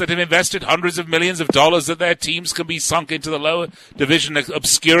owners that have invested hundreds of millions of dollars that their teams can be sunk into the lower division of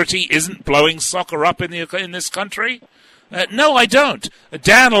obscurity isn't blowing soccer up in this country? No, I don't.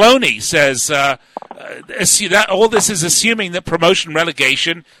 Dan Loney says that all this is assuming that promotion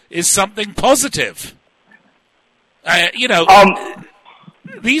relegation is something positive.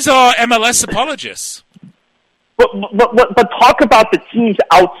 These are MLS apologists. But talk about the teams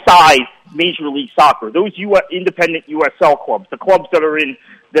outside Major League Soccer, those independent USL clubs, the clubs that are in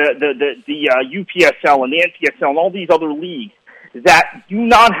the UPSL and the NPSL and all these other leagues that do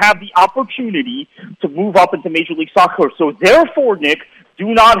not have the opportunity to move up into Major League Soccer. So therefore, Nick,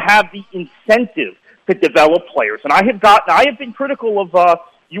 do not have the incentive to develop players. And I have been critical of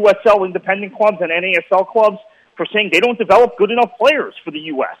USL independent clubs and NASL clubs for saying they don't develop good enough players for the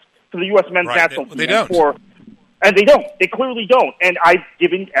U.S. men's national team. They don't. And they don't. They clearly don't. And I've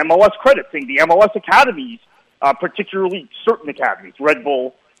given MLS credit, saying the MLS academies, particularly certain academies, Red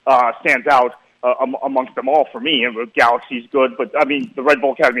Bull stands out amongst them all for me. And Galaxy's good, but I mean, the Red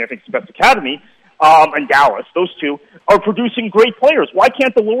Bull Academy, I think, is the best academy. And Dallas, those two, are producing great players. Why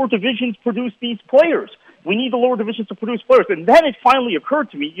can't the lower divisions produce these players? we need the lower divisions to produce players. And then it finally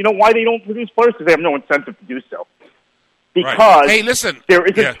occurred to me, you know why they don't produce players? Because they have no incentive to do so. Because right. Hey, listen. There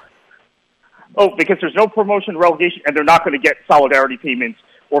isn't. Oh, because there's no promotion, relegation, and they're not going to get solidarity payments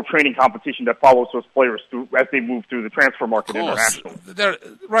or training competition that follows those players through as they move through the transfer market internationally.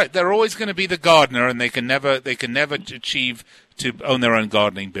 They're always going to be the gardener, and they can never achieve to own their own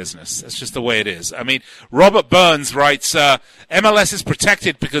gardening business. That's just the way it is. I mean, Robert Burns writes, MLS is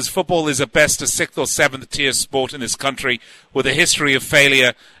protected because football is at best a 6th or 7th tier sport in this country with a history of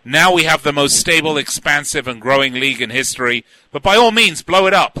failure. Now we have the most stable, expansive, and growing league in history. But by all means, blow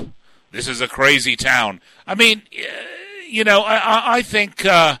it up. This is a crazy town. I mean, you know, I think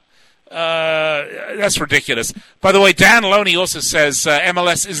that's ridiculous. By the way, Dan Loney also says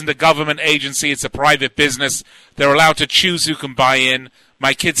MLS isn't a government agency. It's a private business. They're allowed to choose who can buy in.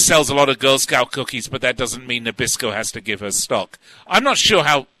 My kid sells a lot of Girl Scout cookies, but that doesn't mean Nabisco has to give her stock. I'm not sure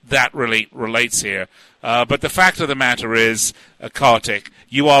how that really relates here. But the fact of the matter is, Kartik,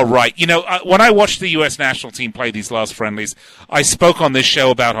 you are right. You know, when I watched the U.S. national team play these last friendlies, I spoke on this show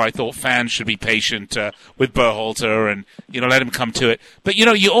about how I thought fans should be patient with Berhalter and, you know, let him come to it. But, you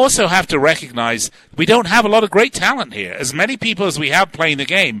know, you also have to recognize we don't have a lot of great talent here. As many people as we have playing the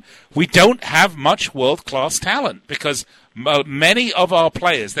game, we don't have much world-class talent because many of our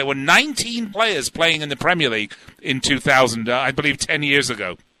players, there were 19 players playing in the Premier League in 2000, I believe 10 years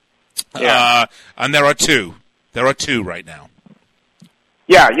ago. Yeah. And there are two. There are two right now.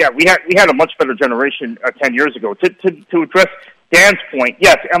 Yeah. We had a much better generation 10 years ago. To address Dan's point,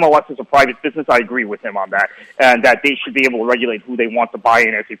 yes, MLS is a private business. I agree with him on that, and that they should be able to regulate who they want to buy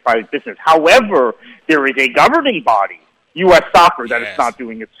in as a private business. However, there is a governing body, U.S. Soccer, that is not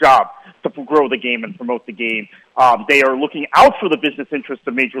doing its job to grow the game and promote the game. They are looking out for the business interests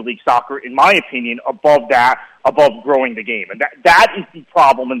of Major League Soccer, in my opinion, above growing the game. And that is the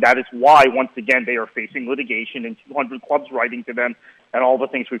problem, and that is why, once again, they are facing litigation and 200 clubs writing to them and all the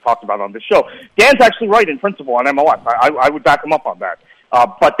things we've talked about on this show. Dan's actually right in principle on MLS. I would back him up on that.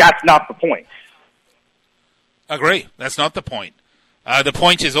 But that's not the point. Agree. That's not the point. The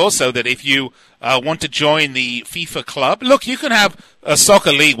point is also that if you want to join the FIFA club, look, you can have a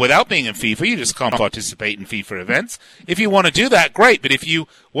soccer league without being in FIFA. You just can't participate in FIFA events. If you want to do that, great. But if you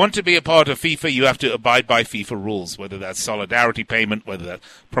want to be a part of FIFA, you have to abide by FIFA rules, whether that's solidarity payment, whether that's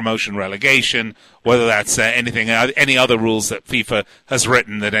promotion relegation, whether that's any other rules that FIFA has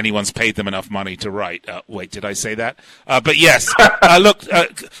written that anyone's paid them enough money to write. Wait, did I say that? But yes, look,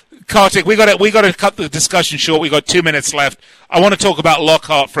 Kartik, we got to cut the discussion short. We got 2 minutes left. I want to talk about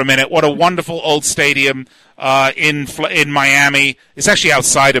Lockhart for a minute. What a wonderful old stadium in Miami. It's actually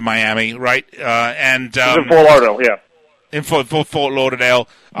outside of Miami, right? And it's in Fort Lauderdale, yeah. In Fort Lauderdale,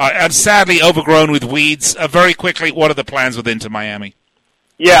 and sadly overgrown with weeds. Very quickly, what are the plans with Inter Miami?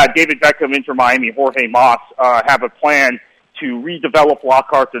 Yeah, David Beckham, Inter Miami, Jorge Mas have a plan to redevelop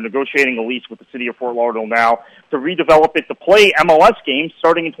Lockhart. They're negotiating a lease with the city of Fort Lauderdale now to redevelop it to play MLS games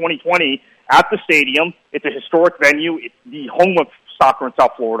starting in 2020 at the stadium. It's a historic venue. It's the home of soccer in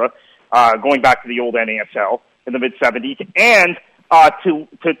South Florida, going back to the old NASL in the mid-'70s, and to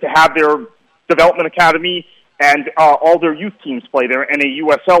have their development academy and all their youth teams play there, and a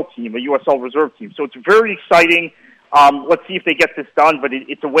USL team, a USL reserve team. So it's very exciting. Let's see if they get this done, but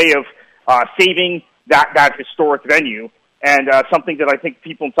it's a way of saving that historic venue, and something that I think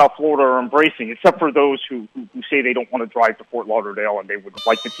people in South Florida are embracing, except for those who say they don't want to drive to Fort Lauderdale and they would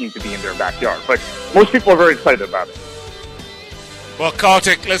like the team to be in their backyard. But most people are very excited about it. Well,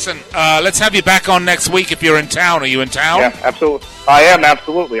 Kartik, listen, let's have you back on next week if you're in town. Are you in town? Yeah, absolutely. I am,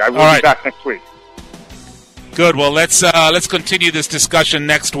 absolutely. I will be back next week. Good. Well, let's continue this discussion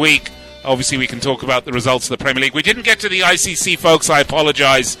next week. Obviously, we can talk about the results of the Premier League. We didn't get to the ICC, folks. I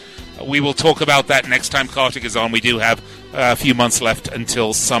apologize. We will talk about that next time Kartik is on. We do have a few months left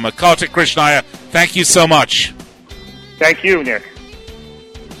until summer. Kartik Krishnaiyer, thank you so much. Thank you, Nick.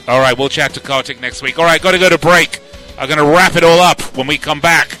 All right, we'll chat to Kartik next week. All right, got to go to break. I'm going to wrap it all up when we come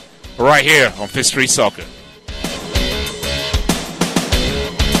back right here on Fifth Street Soccer.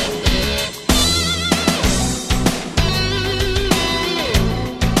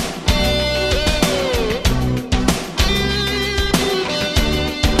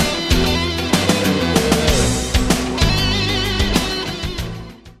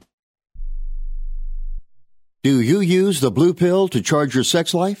 Do you use the blue pill to charge your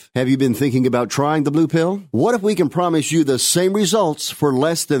sex life? Have you been thinking about trying the blue pill? What if we can promise you the same results for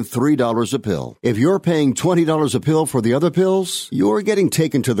less than $3 a pill? If you're paying $20 a pill for the other pills, you're getting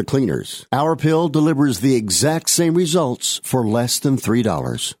taken to the cleaners. Our pill delivers the exact same results for less than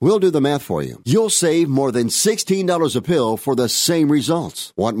 $3. We'll do the math for you. You'll save more than $16 a pill for the same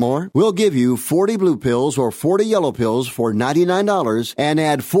results. Want more? We'll give you 40 blue pills or 40 yellow pills for $99 and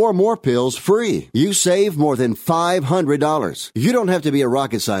add 4 more pills free. You save more than $500. You don't have to be a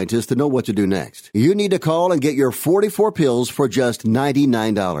rocket scientist to know what to do next. You need to call and get your 44 pills for just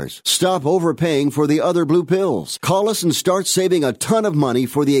 $99. Stop overpaying for the other blue pills. Call us and start saving a ton of money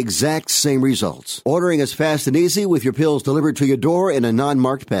for the exact same results. Ordering is fast and easy with your pills delivered to your door in a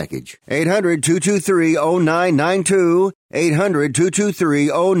non-marked package. 800-223-0992.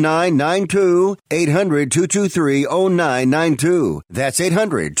 800-223-0992. 800-223-0992. That's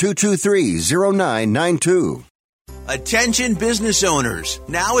 800-223-0992. Attention business owners.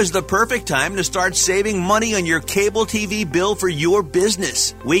 Now is the perfect time to start saving money on your cable TV bill for your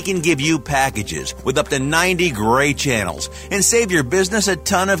business. We can give you packages with up to 90 great channels and save your business a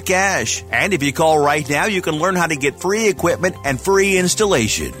ton of cash. And if you call right now, you can learn how to get free equipment and free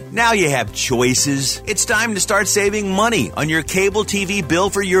installation. Now you have choices. It's time to start saving money on your cable TV bill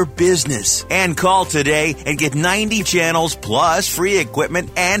for your business. And call today and get 90 channels plus free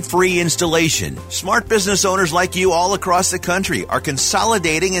equipment and free installation. Smart business owners like you all across the country are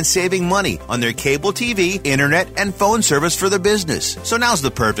consolidating and saving money on their cable TV, internet, and phone service for their business. So now's the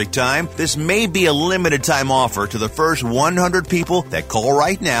perfect time. This may be a limited time offer to the first 100 people that call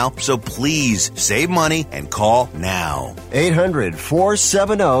right now, so please save money and call now.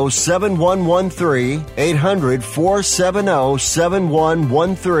 800-470-7113.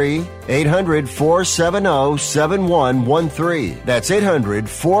 800-470-7113. 800-470-7113. That's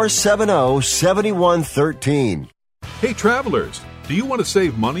 800-470-7113. Hey travelers, do you want to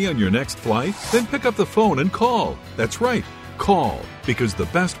save money on your next flight? Then pick up the phone and call. That's right, call, because the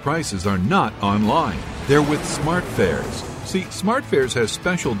best prices are not online. They're with SmartFares. See, SmartFares has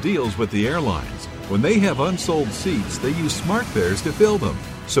special deals with the airlines. When they have unsold seats, they use SmartFares to fill them.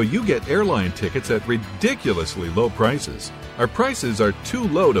 So you get airline tickets at ridiculously low prices. Our prices are too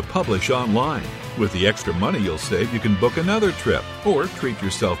low to publish online. With the extra money you'll save, you can book another trip or treat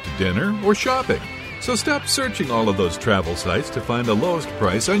yourself to dinner or shopping. So stop searching all of those travel sites to find the lowest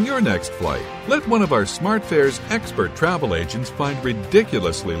price on your next flight. Let one of our SmartFares expert travel agents find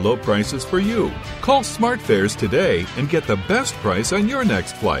ridiculously low prices for you. Call SmartFares today and get the best price on your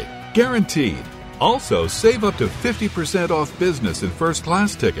next flight. Guaranteed. Also, save up to 50% off business and first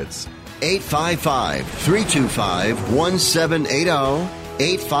class tickets. 855-325-1780.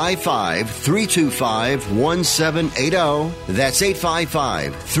 855-325-1780. That's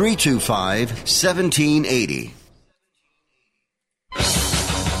 855-325-1780.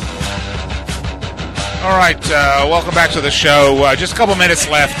 All right, welcome back to the show. Just a couple minutes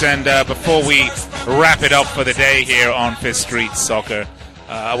left, and before we wrap it up for the day here on Fifth Street Soccer,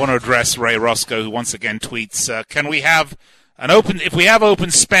 I want to address Ray Roscoe, who once again tweets, can we have if we have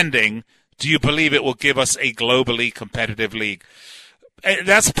open spending, do you believe it will give us a globally competitive league?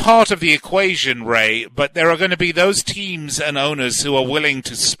 That's part of the equation, Ray, but there are going to be those teams and owners who are willing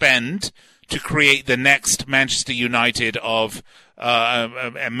to spend to create the next Manchester United of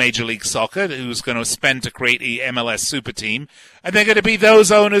Major League Soccer, who's going to spend to create the MLS super team. And they're going to be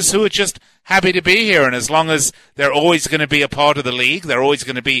those owners who are just happy to be here. And as long as they're always going to be a part of the league, they're always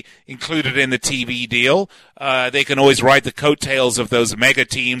going to be included in the TV deal, they can always ride the coattails of those mega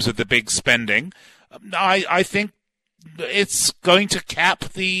teams with the big spending. I think it's going to cap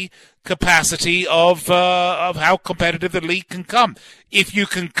the capacity of how competitive the league can come. If you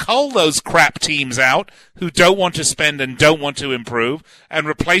can cull those crap teams out who don't want to spend and don't want to improve and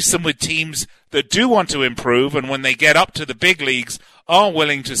replace them with teams that do want to improve and when they get up to the big leagues are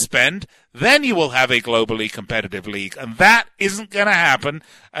willing to spend, then you will have a globally competitive league. And that isn't going to happen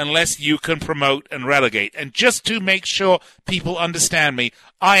unless you can promote and relegate. And just to make sure people understand me,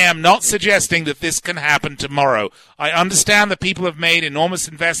 I am not suggesting that this can happen tomorrow. I understand that people have made enormous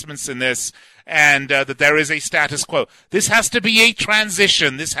investments in this and that there is a status quo. This has to be a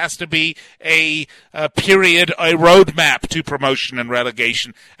transition. This has to be a period, a roadmap to promotion and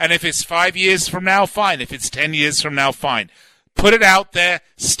relegation. And if it's 5 years from now, fine. If it's 10 years from now, fine. Put it out there,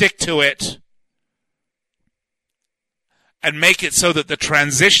 stick to it, and make it so that the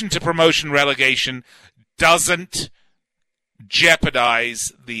transition to promotion relegation doesn't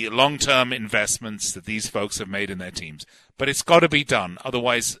jeopardize the long-term investments that these folks have made in their teams. But it's got to be done.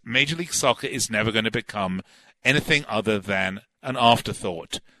 Otherwise, Major League Soccer is never going to become anything other than an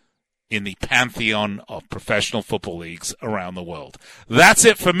afterthought. in the pantheon of professional football leagues around the world. That's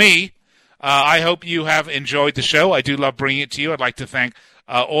it for me. I hope you have enjoyed the show. I do love bringing it to you. I'd like to thank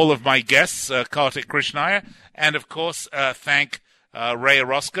all of my guests, Kartik Krishnaiyer, and, of course, thank Ray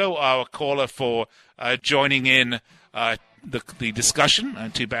Orozco, our caller, for joining in the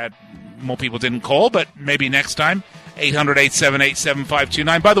discussion. Too bad more people didn't call, but maybe next time.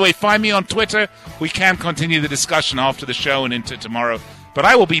 800-878-7529. By the way, find me on Twitter. We can continue the discussion after the show and into tomorrow. But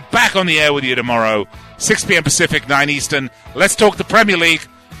I will be back on the air with you tomorrow, 6 p.m. Pacific, 9 Eastern. Let's talk the Premier League.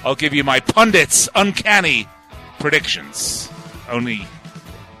 I'll give you my pundits' uncanny predictions. Only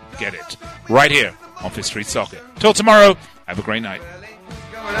get it right here on Fifth Street Soccer. Till tomorrow, have a great night.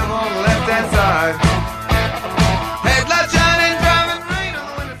 Going up on the left-hand side.